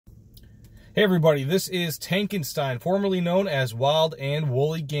Hey everybody, this is Tankenstein, formerly known as Wild and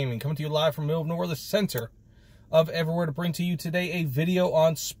Woolly Gaming, coming to you live from the middle of nowhere, the center of everywhere, to bring to you today a video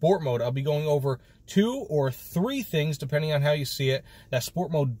on sport mode. I'll be going over 2 or 3 things, depending on how you see it, that sport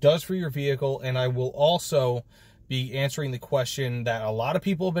mode does for your vehicle, and I will also be answering the question that a lot of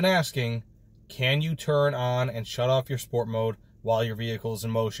people have been asking: can you turn on and shut off your sport mode while your vehicle is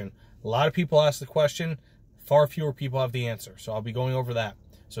in motion? A lot of people ask the question, far fewer people have the answer, so I'll be going over that.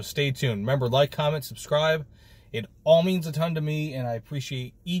 So stay tuned. Remember, like, comment, subscribe. It all means a ton to me, and I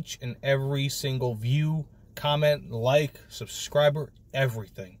appreciate each and every single view, comment, like, subscriber,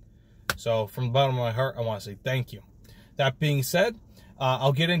 everything. So from the bottom of my heart, I want to say thank you. That being said,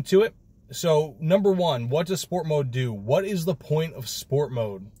 I'll get into it. So number 1, what does sport mode do? What is the point of sport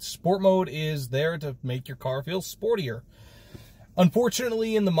mode? Sport mode is there to make your car feel sportier.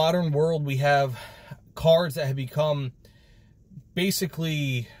 Unfortunately, in the modern world, we have cars that have become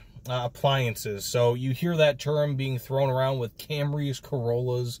basically appliances. So you hear that term being thrown around with Camrys,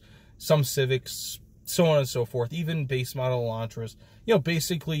 Corollas, some Civics, so on and so forth, even base model Elantras. You know,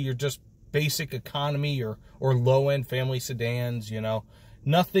 basically you're just basic economy or low-end family sedans, you know.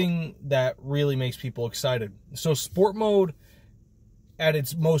 Nothing that really makes people excited. So sport mode, at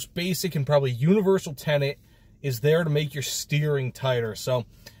its most basic and probably universal tenet, is there to make your steering tighter. So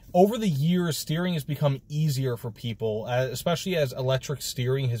over the years, steering has become easier for people, especially as electric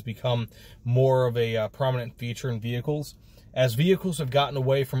steering has become more of a prominent feature in vehicles. As vehicles have gotten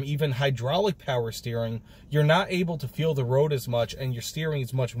away from even hydraulic power steering, you're not able to feel the road as much, and your steering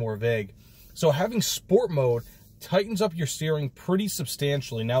is much more vague. So having sport mode tightens up your steering pretty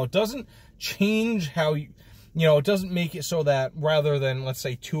substantially. Now, it doesn't change how you know, it doesn't make it so that rather than, let's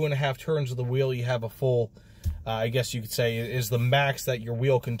say, 2.5 turns of the wheel, you have a full, I guess you could say, is the max that your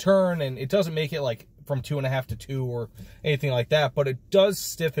wheel can turn, and it doesn't make it like from 2.5 to 2 or anything like that, but it does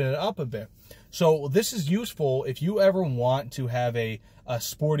stiffen it up a bit. So this is useful if you ever want to have a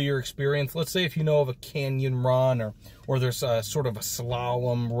sportier experience. Let's say if you know of a canyon run, or there's a sort of a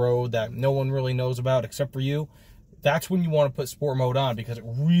slalom road that no one really knows about except for you. That's when you want to put sport mode on, because it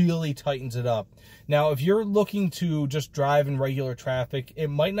really tightens it up. Now, if you're looking to just drive in regular traffic, it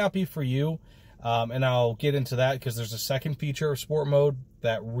might not be for you. And I'll get into that because there's a second feature of sport mode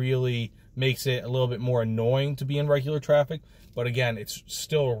that really makes it a little bit more annoying to be in regular traffic. But again, it's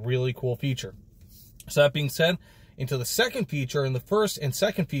still a really cool feature. So that being said, into the second feature, and the first and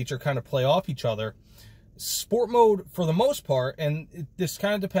second feature kind of play off each other. Sport mode, for the most part, and this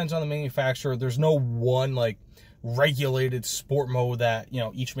kind of depends on the manufacturer. There's no one like regulated sport mode that, you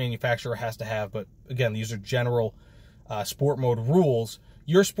know, each manufacturer has to have. But again, these are general sport mode rules.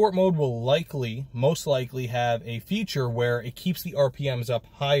 Your sport mode will most likely have a feature where it keeps the RPMs up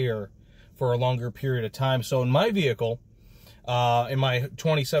higher for a longer period of time. So in my vehicle, in my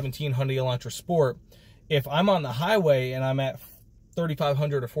 2017 Hyundai Elantra Sport, if I'm on the highway and I'm at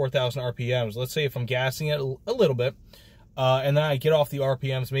 3,500 or 4,000 RPMs, let's say if I'm gassing it a little bit, and then I get off the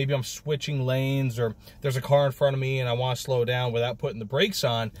RPMs, maybe I'm switching lanes, or there's a car in front of me and I want to slow down without putting the brakes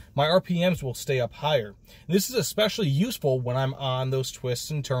on, my RPMs will stay up higher. This is especially useful when I'm on those twists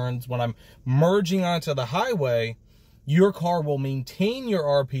and turns. When I'm merging onto the highway, your car will maintain your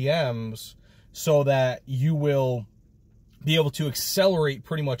RPMs so that you will be able to accelerate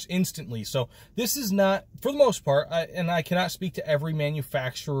pretty much instantly. So this is not, for the most part, and I cannot speak to every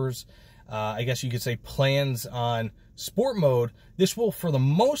manufacturer's, I guess you could say, plans on sport mode. This will, for the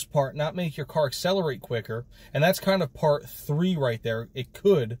most part, not make your car accelerate quicker, and that's kind of part 3 right there. It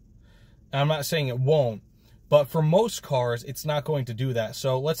could, and I'm not saying it won't, but for most cars, it's not going to do that.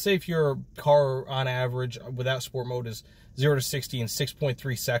 So let's say if your car, on average, without sport mode is 0 to 60 in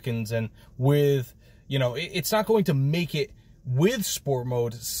 6.3 seconds, and with, you know, it's not going to make it with sport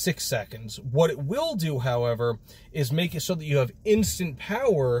mode 6 seconds. What it will do, however, is make it so that you have instant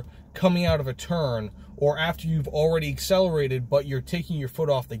power coming out of a turn, or after you've already accelerated but you're taking your foot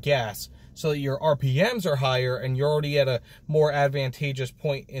off the gas, so that your RPMs are higher and you're already at a more advantageous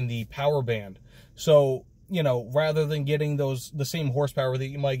point in the power band. So, you know, rather than getting the same horsepower that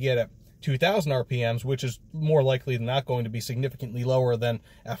you might get at 2,000 RPMs, which is more likely than not going to be significantly lower than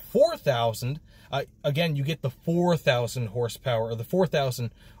at 4,000, again, you get the 4,000 horsepower, or the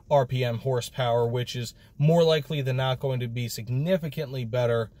 4,000 RPM horsepower, which is more likely than not going to be significantly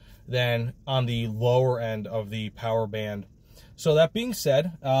better than on the lower end of the power band. So that being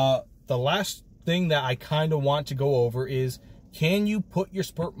said, the last thing that I kind of want to go over is, can you put your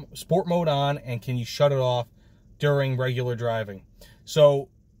sport mode on, and can you shut it off during regular driving? So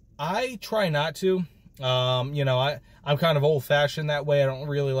I try not to. You know, I'm kind of old-fashioned that way. I don't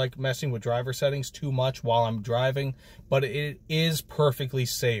really like messing with driver settings too much while I'm driving, but it is perfectly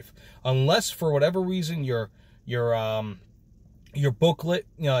safe. Unless, for whatever reason, your booklet,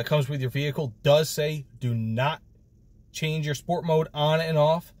 you know, that comes with your vehicle does say do not change your sport mode on and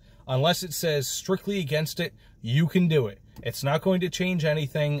off. Unless it says strictly against it, you can do it. It's not going to change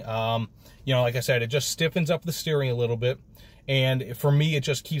anything. You know, like I said, it just stiffens up the steering a little bit. And for me, it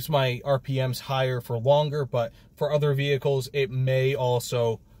just keeps my RPMs higher for longer. But for other vehicles, it may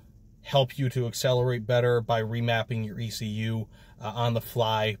also help you to accelerate better by remapping your ECU on the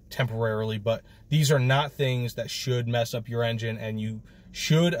fly temporarily. But these are not things that should mess up your engine. And you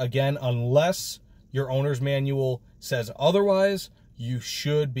should, again, unless your owner's manual says otherwise, you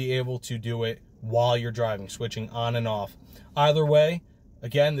should be able to do it while you're driving, switching on and off. Either way,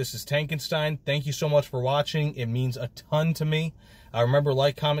 again, this is Tankenstein. Thank you so much for watching. It means a ton to me. Remember,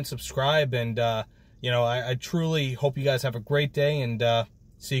 like, comment, subscribe, and, you know, I truly hope you guys have a great day, and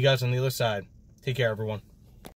see you guys on the other side. Take care, everyone.